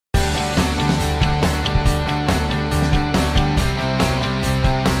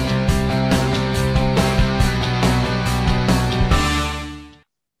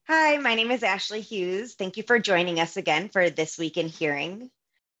My name is Ashley Hughes. Thank you for joining us again for This Week in Hearing.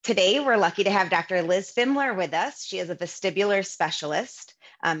 Today, we're lucky to have Dr. Liz Fimler with us. She is a vestibular specialist,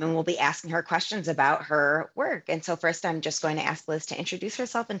 and we'll be asking her questions about her work. And so first, I'm just going to ask Liz to introduce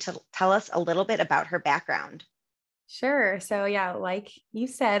herself and to tell us a little bit about her background. Sure. So yeah, like you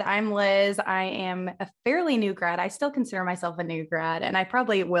said, I'm Liz. I am a fairly new grad. I still consider myself a new grad, and I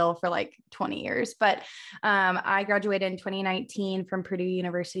probably will for like 20 years. But I graduated in 2019 from Purdue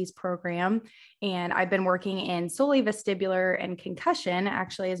University's program, and I've been working in solely vestibular and concussion,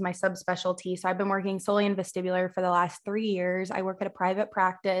 actually, as my subspecialty. So I've been working solely in vestibular for the last 3 years. I work at a private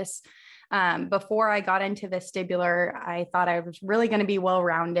practice. Before I got into vestibular, I thought I was really going to be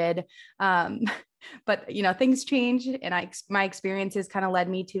well-rounded. But things change, and my experiences kind of led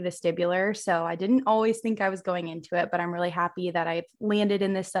me to vestibular. So I didn't always think I was going into it, but I'm really happy that I've landed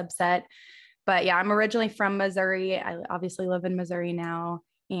in this subset. But yeah, I'm originally from Missouri. I obviously live in Missouri now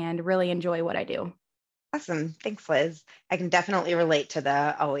and really enjoy what I do. Awesome. Thanks, Liz. I can definitely relate to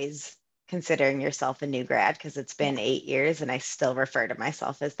the always considering yourself a new grad because it's been 8 years and I still refer to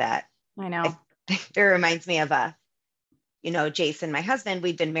myself as that. I know. It reminds me of Jason, my husband,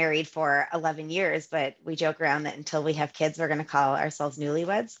 we've been married for 11 years, but we joke around that until we have kids, we're going to call ourselves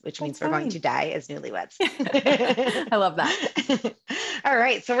newlyweds, which means we're going to die as newlyweds. I love that. All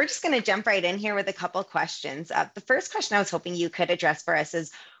right. So we're just going to jump right in here with a couple questions. The first question I was hoping you could address for us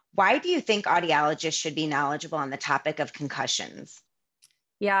is, why do you think audiologists should be knowledgeable on the topic of concussions?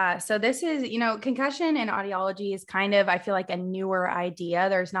 Yeah. So this is, concussion and audiology is kind of, I feel like, a newer idea.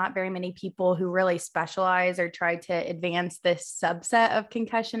 There's not very many people who really specialize or try to advance this subset of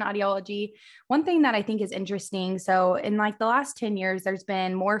concussion audiology. One thing that I think is interesting, so in like the last 10 years, there's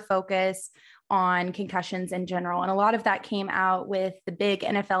been more focus on concussions in general. And a lot of that came out with the big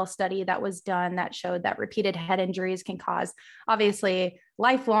NFL study that was done that showed that repeated head injuries can cause, obviously,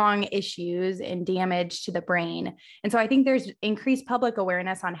 lifelong issues and damage to the brain. And so I think there's increased public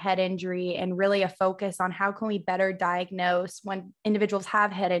awareness on head injury and really a focus on how can we better diagnose when individuals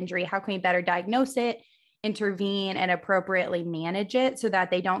have head injury, how can we better diagnose it, intervene, and appropriately manage it so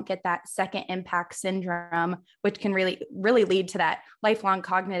that they don't get that second impact syndrome, which can really, really lead to that lifelong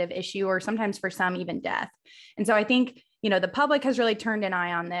cognitive issue, or sometimes for some, even death. And so I think, the public has really turned an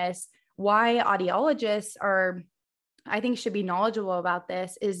eye on this. Why audiologists should be knowledgeable about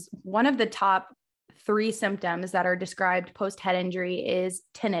this is one of the top 3 symptoms that are described post head injury is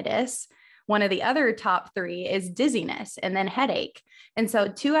tinnitus. One of the other top 3 is dizziness and then headache. And so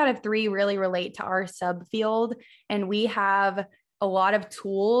 2 out of 3 really relate to our subfield. And we have a lot of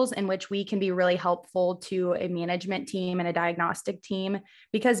tools in which we can be really helpful to a management team and a diagnostic team,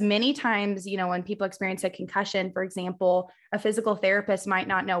 because many times, when people experience a concussion, for example, a physical therapist might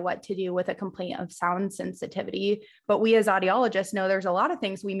not know what to do with a complaint of sound sensitivity, but we as audiologists know there's a lot of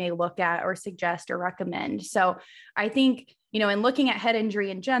things we may look at or suggest or recommend. So I think, in looking at head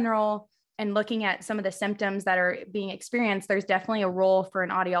injury in general, and looking at some of the symptoms that are being experienced, there's definitely a role for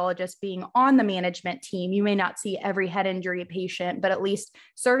an audiologist being on the management team. You may not see every head injury patient, but at least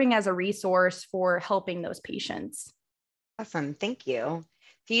serving as a resource for helping those patients. Awesome. Thank you.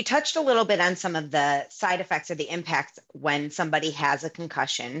 So you touched a little bit on some of the side effects or the impacts when somebody has a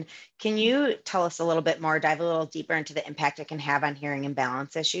concussion. Can you tell us a little bit more, dive a little deeper into the impact it can have on hearing and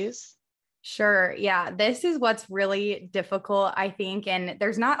balance issues? Sure. Yeah. This is what's really difficult, I think. And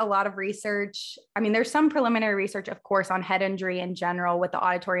there's not a lot of research. I mean, there's some preliminary research, of course, on head injury in general with the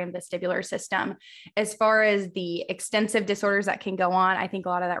auditory and vestibular system. As far as the extensive disorders that can go on, I think a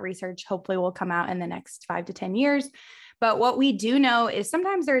lot of that research hopefully will come out in the next 5 to 10 years. But what we do know is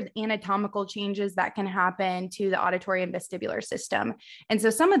sometimes there's anatomical changes that can happen to the auditory and vestibular system. And so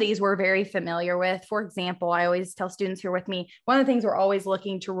some of these we're very familiar with. For example, I always tell students who are with me, one of the things we're always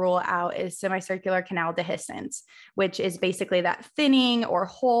looking to rule out is semicircular canal dehiscence, which is basically that thinning or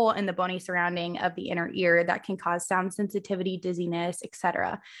hole in the bony surrounding of the inner ear that can cause sound sensitivity, dizziness,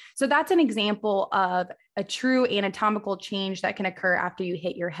 etc. So that's an example of a true anatomical change that can occur after you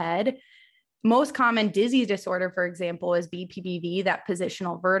hit your head. Most common dizzy disorder, for example, is BPPV, that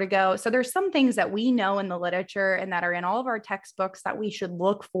positional vertigo. So there's some things that we know in the literature and that are in all of our textbooks that we should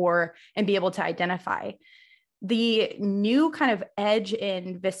look for and be able to identify. The new kind of edge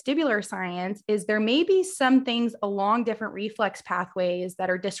in vestibular science is there may be some things along different reflex pathways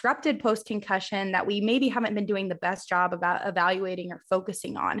that are disrupted post-concussion that we maybe haven't been doing the best job about evaluating or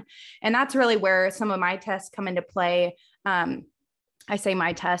focusing on. And that's really where some of my tests come into play. I say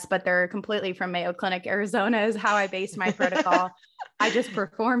my tests, but they're completely from Mayo Clinic, Arizona is how I base my protocol. I just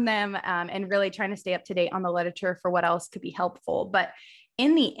perform them and really trying to stay up to date on the literature for what else could be helpful. But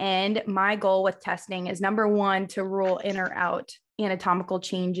in the end, my goal with testing is number one, to rule in or out anatomical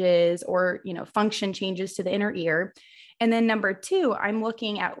changes or, function changes to the inner ear. And then number two, I'm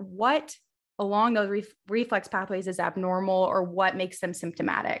looking at what along those reflex pathways is abnormal or what makes them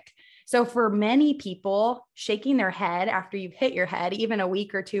symptomatic. So for many people, shaking their head after you've hit your head, even a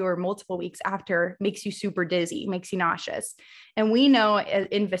week or two or multiple weeks after, makes you super dizzy, makes you nauseous. And we know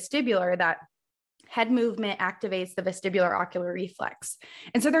in vestibular that head movement activates the vestibular ocular reflex.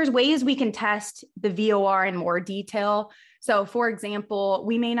 And so there's ways we can test the VOR in more detail. So for example,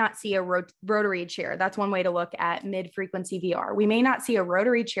 we may not see a rotary chair. That's one way to look at mid-frequency VR. We may not see a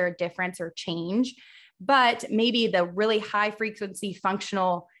rotary chair difference or change, but maybe the really high frequency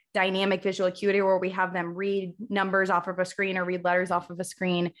functional dynamic visual acuity where we have them read numbers off of a screen or read letters off of a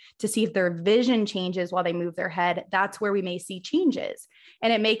screen to see if their vision changes while they move their head, that's where we may see changes.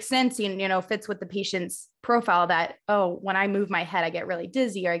 And it makes sense, fits with the patient's profile that, oh, when I move my head, I get really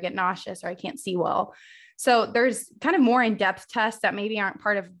dizzy or I get nauseous or I can't see well. So there's kind of more in-depth tests that maybe aren't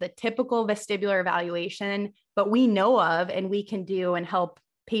part of the typical vestibular evaluation, but we know of and we can do and help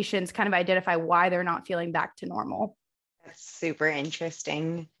patients kind of identify why they're not feeling back to normal. That's super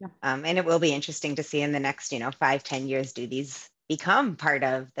interesting. Yeah. And it will be interesting to see in the next, 5-10 years, do these become part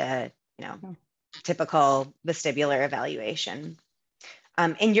of the, typical vestibular evaluation?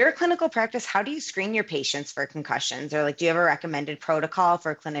 In your clinical practice, how do you screen your patients for concussions? Or do you have a recommended protocol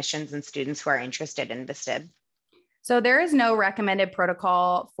for clinicians and students who are interested in vestib? So there is no recommended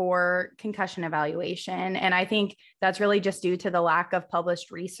protocol for concussion evaluation. And I think that's really just due to the lack of published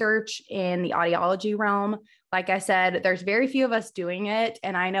research in the audiology realm. Like I said, there's very few of us doing it.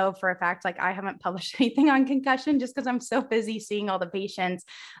 And I know for a fact, I haven't published anything on concussion just because I'm so busy seeing all the patients.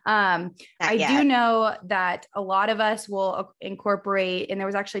 Do know that a lot of us will incorporate, and there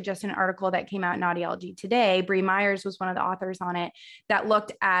was actually just an article that came out in Audiology Today. Bree Myers was one of the authors on it that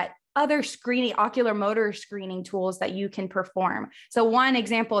looked at other screening, ocular motor screening tools that you can perform. So one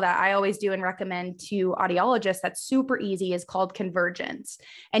example that I always do and recommend to audiologists that's super easy is called convergence.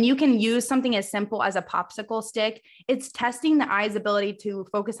 And you can use something as simple as a popsicle stick. It's testing the eye's ability to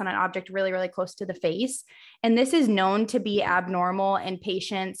focus on an object really, really close to the face. And this is known to be abnormal in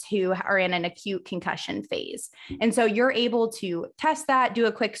patients who are in an acute concussion phase. And so you're able to test that, do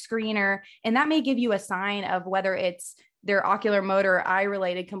a quick screener, and that may give you a sign of whether it's their ocular motor eye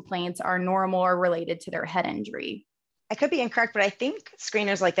related complaints are normal or related to their head injury. I could be incorrect, but I think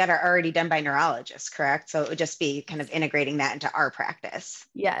screeners like that are already done by neurologists, correct? So it would just be kind of integrating that into our practice.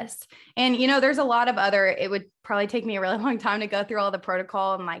 Yes. And, there's a lot of it would probably take me a really long time to go through all the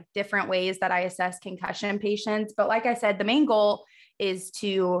protocol and different ways that I assess concussion patients. But like I said, the main goal is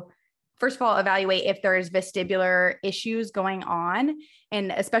to, first of all, evaluate if there's vestibular issues going on,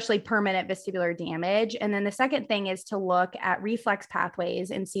 and especially permanent vestibular damage. And then the second thing is to look at reflex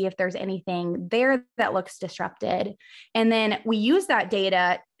pathways and see if there's anything there that looks disrupted. And then we use that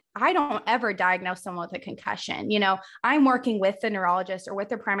data. I don't ever diagnose someone with a concussion. I'm working with the neurologist or with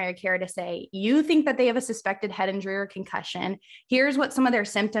their primary care to say, you think that they have a suspected head injury or concussion. Here's what some of their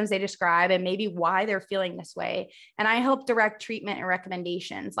symptoms they describe and maybe why they're feeling this way. And I help direct treatment and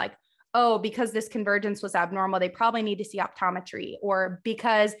recommendations because this convergence was abnormal, they probably need to see optometry, or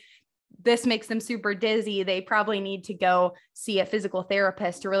because this makes them super dizzy, they probably need to go see a physical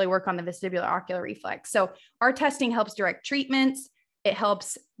therapist to really work on the vestibular ocular reflex. So our testing helps direct treatments. It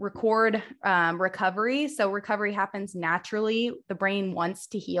helps record recovery. So recovery happens naturally. The brain wants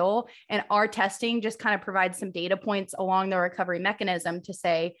to heal. And our testing just kind of provides some data points along the recovery mechanism to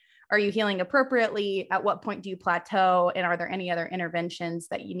say, are you healing appropriately? At what point do you plateau? And are there any other interventions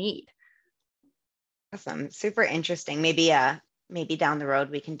that you need? Awesome. Super interesting. Maybe down the road,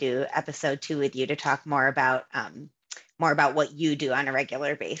 we can do episode 2 with you to talk more about what you do on a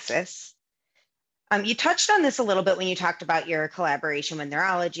regular basis. You touched on this a little bit when you talked about your collaboration with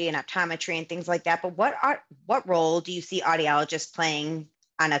neurology and optometry and things like that, but what role do you see audiologists playing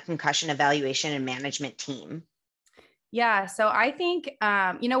on a concussion evaluation and management team? Yeah. So I think,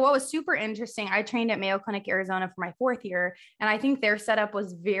 what was super interesting, I trained at Mayo Clinic, Arizona for my 4th year. And I think their setup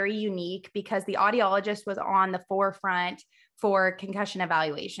was very unique because the audiologist was on the forefront for concussion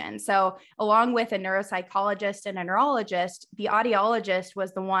evaluation. So along with a neuropsychologist and a neurologist, the audiologist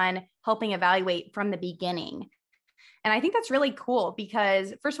was the one helping evaluate from the beginning. And I think that's really cool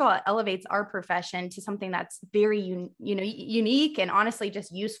because, first of all, it elevates our profession to something that's very, unique and honestly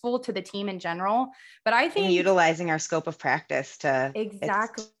just useful to the team in general. But I think utilizing our scope of practice to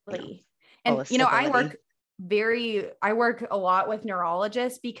exactly. I work a lot with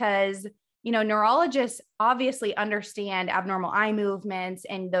neurologists because, neurologists obviously understand abnormal eye movements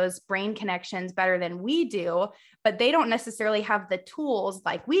and those brain connections better than we do, but they don't necessarily have the tools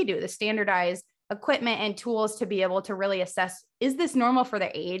like we do, the standardized equipment and tools to be able to really assess, is this normal for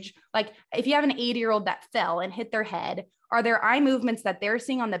their age? Like if you have an 80-year-old that fell and hit their head, are their eye movements that they're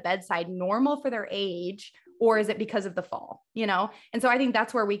seeing on the bedside normal for their age, or is it because of the fall, you know? And so I think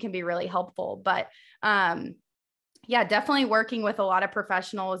that's where we can be really helpful. But yeah, definitely working with a lot of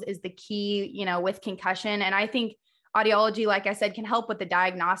professionals is the key, you know, with concussion. And I think audiology, like I said, can help with the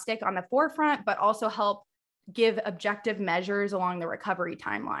diagnostic on the forefront, but also help give objective measures along the recovery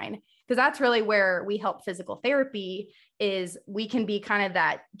timeline. Because that's really where we help physical therapy, is we can be kind of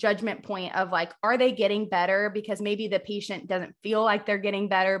that judgment point of like, are they getting better? Because maybe the patient doesn't feel like they're getting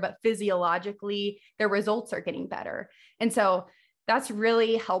better, but physiologically their results are getting better. And so that's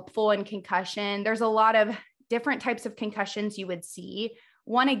really helpful in concussion. There's a lot of different types of concussions you would see.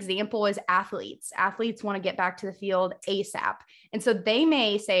 One example is athletes. Athletes want to get back to the field ASAP. And so they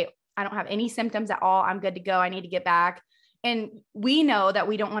may say, I don't have any symptoms at all. I'm good to go. I need to get back. And we know that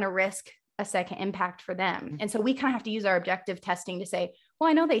we don't want to risk a second impact for them. And so we kind of have to use our objective testing to say, well,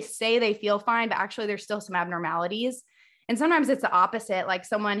 I know they say they feel fine, but actually there's still some abnormalities. And sometimes it's the opposite. Like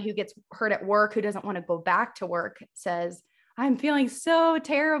someone who gets hurt at work, who doesn't want to go back to work, says, I'm feeling so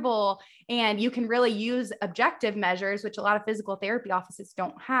terrible. And you can really use objective measures, which a lot of physical therapy offices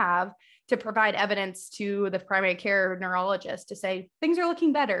don't have, to provide evidence to the primary care neurologist to say things are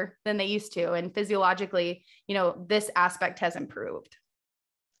looking better than they used to. And physiologically, you know, this aspect has improved.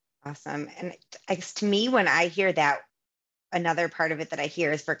 Awesome. And I guess to me, when I hear that, another part of it that I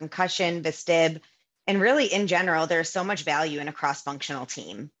hear is for concussion, vestib, and really in general, there's so much value in a cross-functional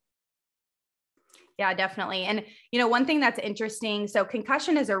team. Yeah, definitely. And, you know, one thing that's interesting, so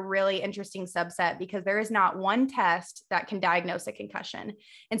concussion is a really interesting subset because there is not one test that can diagnose a concussion.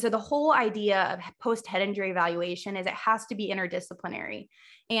 And so the whole idea of post head injury evaluation is it has to be interdisciplinary.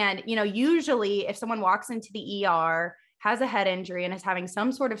 And, you know, usually if someone walks into the ER, has a head injury and is having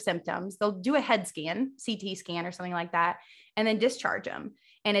some sort of symptoms, they'll do a head scan, CT scan or something like that, and then discharge them.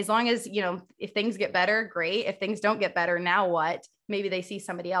 And as long as, you know, if things get better, great. If things don't get better, now what? Maybe they see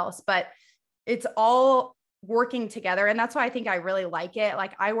somebody else. But it's all working together. And that's why I think I really like it.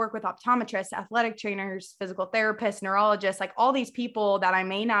 Like I work with optometrists, athletic trainers, physical therapists, neurologists, like all these people that I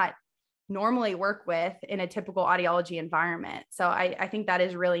may not normally work with in a typical audiology environment. So I think that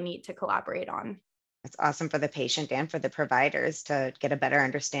is really neat to collaborate on. It's awesome for the patient and for the providers to get a better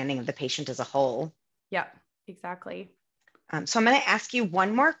understanding of the patient as a whole. Yeah, exactly. So I'm going to ask you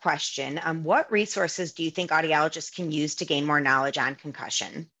one more question. What resources do you think audiologists can use to gain more knowledge on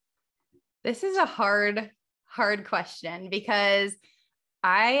concussion? This is a hard question because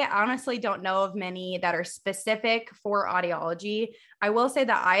I honestly don't know of many that are specific for audiology. I will say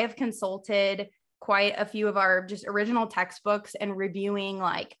that I have consulted quite a few of our just original textbooks and reviewing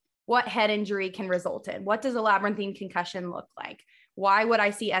like what head injury can result in. What does a labyrinthine concussion look like? Why would I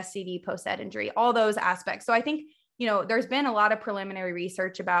see SCD post-head injury? All those aspects. So I think, you know, there's been a lot of preliminary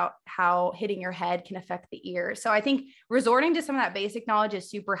research about how hitting your head can affect the ear. So I think resorting to some of that basic knowledge is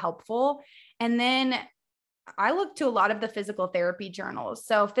super helpful. And then I look to a lot of the physical therapy journals.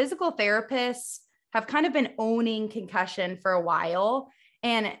 So physical therapists have kind of been owning concussion for a while.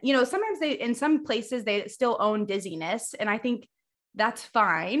 And, you know, sometimes in some places, they still own dizziness. And I think that's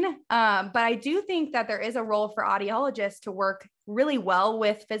fine. But I do think that there is a role for audiologists to work really well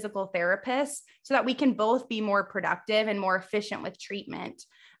with physical therapists so that we can both be more productive and more efficient with treatment.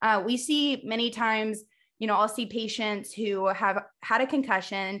 We see many times, you know, I'll see patients who have had a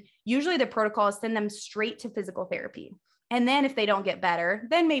concussion. Usually the protocol is send them straight to physical therapy. And then if they don't get better,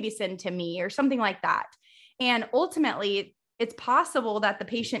 then maybe send to me or something like that. And ultimately, it's possible that the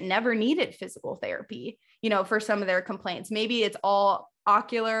patient never needed physical therapy, you know, for some of their complaints. Maybe it's all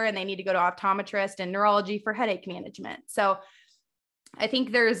ocular and they need to go to optometrist and neurology for headache management. So I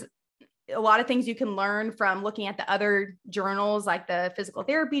think there's a lot of things you can learn from looking at the other journals, like the physical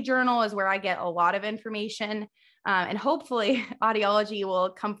therapy journal is where I get a lot of information. And hopefully audiology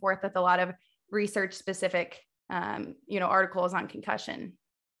will come forth with a lot of research specific, you know, articles on concussion.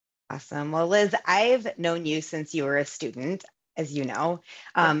 Awesome. Well, Liz, I've known you since you were a student, as you know,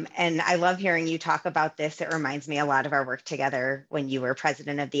 and I love hearing you talk about this. It reminds me a lot of our work together when you were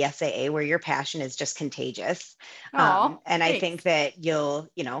president of the SAA, where your passion is just contagious. And thanks. I think that you'll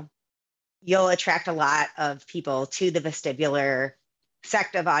attract a lot of people to the vestibular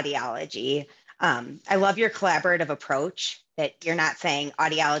sect of audiology. I love your collaborative approach, that you're not saying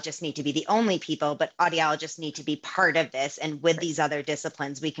audiologists need to be the only people, but audiologists need to be part of this. And with these other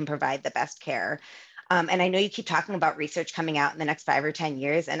disciplines, we can provide the best care. And I know you keep talking about research coming out in the next 5 or 10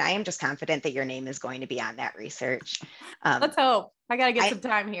 years, and I am just confident that your name is going to be on that research. Let's hope. I got to get some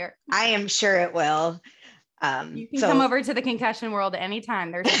time here. I am sure it will. You can come over to the concussion world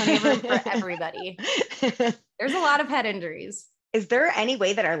anytime. There's plenty of room for everybody. There's a lot of head injuries. Is there any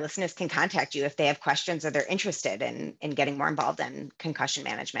way that our listeners can contact you if they have questions or they're interested in getting more involved in concussion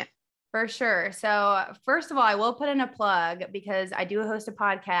management? For sure. So first of all, I will put in a plug because I do host a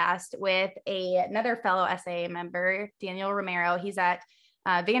podcast with another fellow SAA member, Daniel Romero. He's at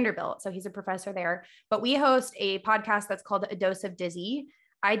Vanderbilt. So he's a professor there, but we host a podcast that's called A Dose of Dizzy.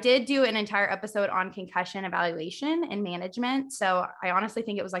 I did do an entire episode on concussion evaluation and management. So I honestly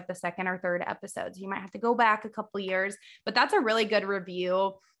think it was like the second or third episode. So you might have to go back a couple years, but that's a really good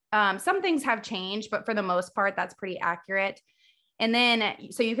review. Some things have changed, but for the most part, that's pretty accurate. And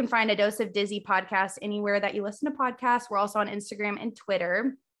then, so you can find A Dose of Dizzy podcast anywhere that you listen to podcasts. We're also on Instagram and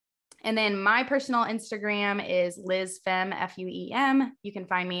Twitter. And then my personal Instagram is LizFem, FUEM. You can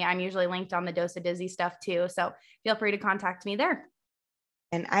find me. I'm usually linked on the Dose of Dizzy stuff too. So feel free to contact me there.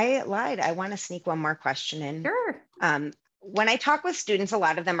 And I lied. I want to sneak one more question in. Sure. When I talk with students, a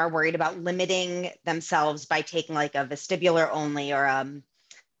lot of them are worried about limiting themselves by taking like a vestibular only or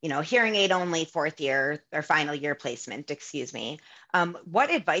hearing aid only fourth year or final year placement, excuse me.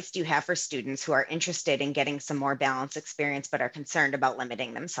 What advice do you have for students who are interested in getting some more balanced experience, but are concerned about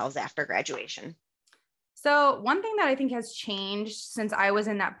limiting themselves after graduation? So one thing that I think has changed since I was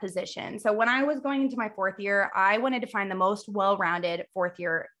in that position. So when I was going into my fourth year, I wanted to find the most well-rounded fourth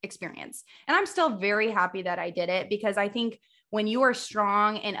year experience. And I'm still very happy that I did it because I think when you are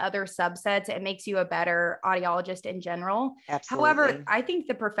strong in other subsets, it makes you a better audiologist in general. Absolutely. However, I think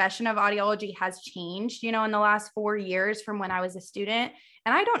the profession of audiology has changed, in the last 4 years from when I was a student.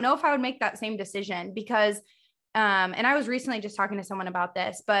 And I don't know if I would make that same decision because, and I was recently just talking to someone about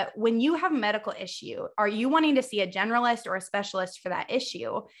this, but when you have a medical issue, are you wanting to see a generalist or a specialist for that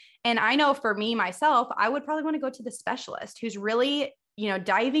issue? And I know for me, myself, I would probably want to go to the specialist who's really,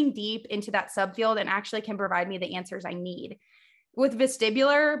 diving deep into that subfield and actually can provide me the answers I need. With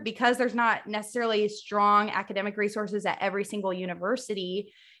vestibular, because there's not necessarily strong academic resources at every single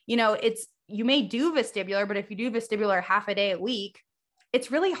university, you may do vestibular, but if you do vestibular half a day a week, it's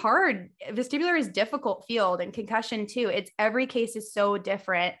really hard. Vestibular is a difficult field, and concussion too. Every case is so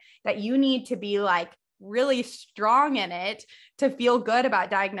different that you need to be like really strong in it to feel good about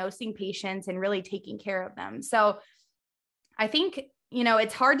diagnosing patients and really taking care of them. So I think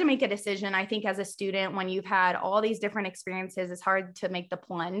it's hard to make a decision. I think as a student, when you've had all these different experiences, it's hard to make the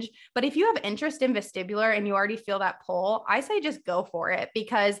plunge. But if you have interest in vestibular and you already feel that pull, I say just go for it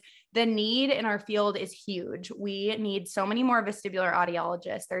because the need in our field is huge. We need so many more vestibular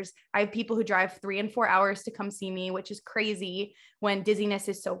audiologists. I have people who drive 3 and 4 hours to come see me, which is crazy when dizziness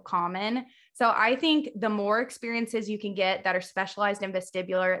is so common. So I think the more experiences you can get that are specialized in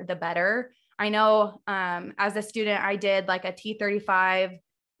vestibular, the better. I know as a student, I did like a T35.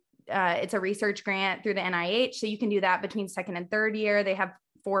 It's a research grant through the NIH. So you can do that between second and third year. They have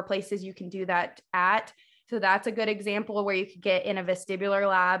 4 places you can do that at. So that's a good example where you could get in a vestibular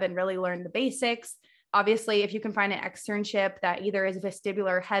lab and really learn the basics. Obviously, if you can find an externship that either is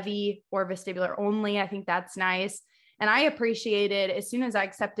vestibular heavy or vestibular only, I think that's nice. And I appreciated as soon as I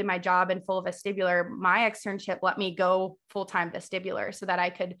accepted my job in full vestibular, my externship let me go full-time vestibular so that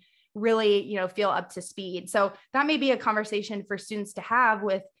I could really, feel up to speed. So that may be a conversation for students to have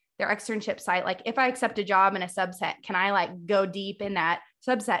with their externship site. Like if I accept a job in a subset, can I like go deep in that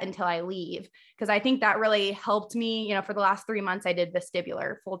subset until I leave? Because I think that really helped me, for the last 3 months, I did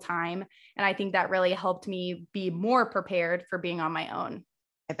vestibular full time. And I think that really helped me be more prepared for being on my own.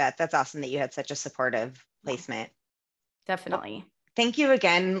 I bet. That's awesome that you had such a supportive placement. Definitely. Well, thank you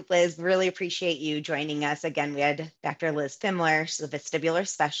again, Liz. Really appreciate you joining us. Again, we had Dr. Liz Fimler. She's a vestibular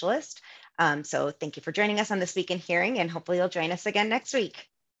specialist. So thank you for joining us on This Week in Hearing, and hopefully you'll join us again next week.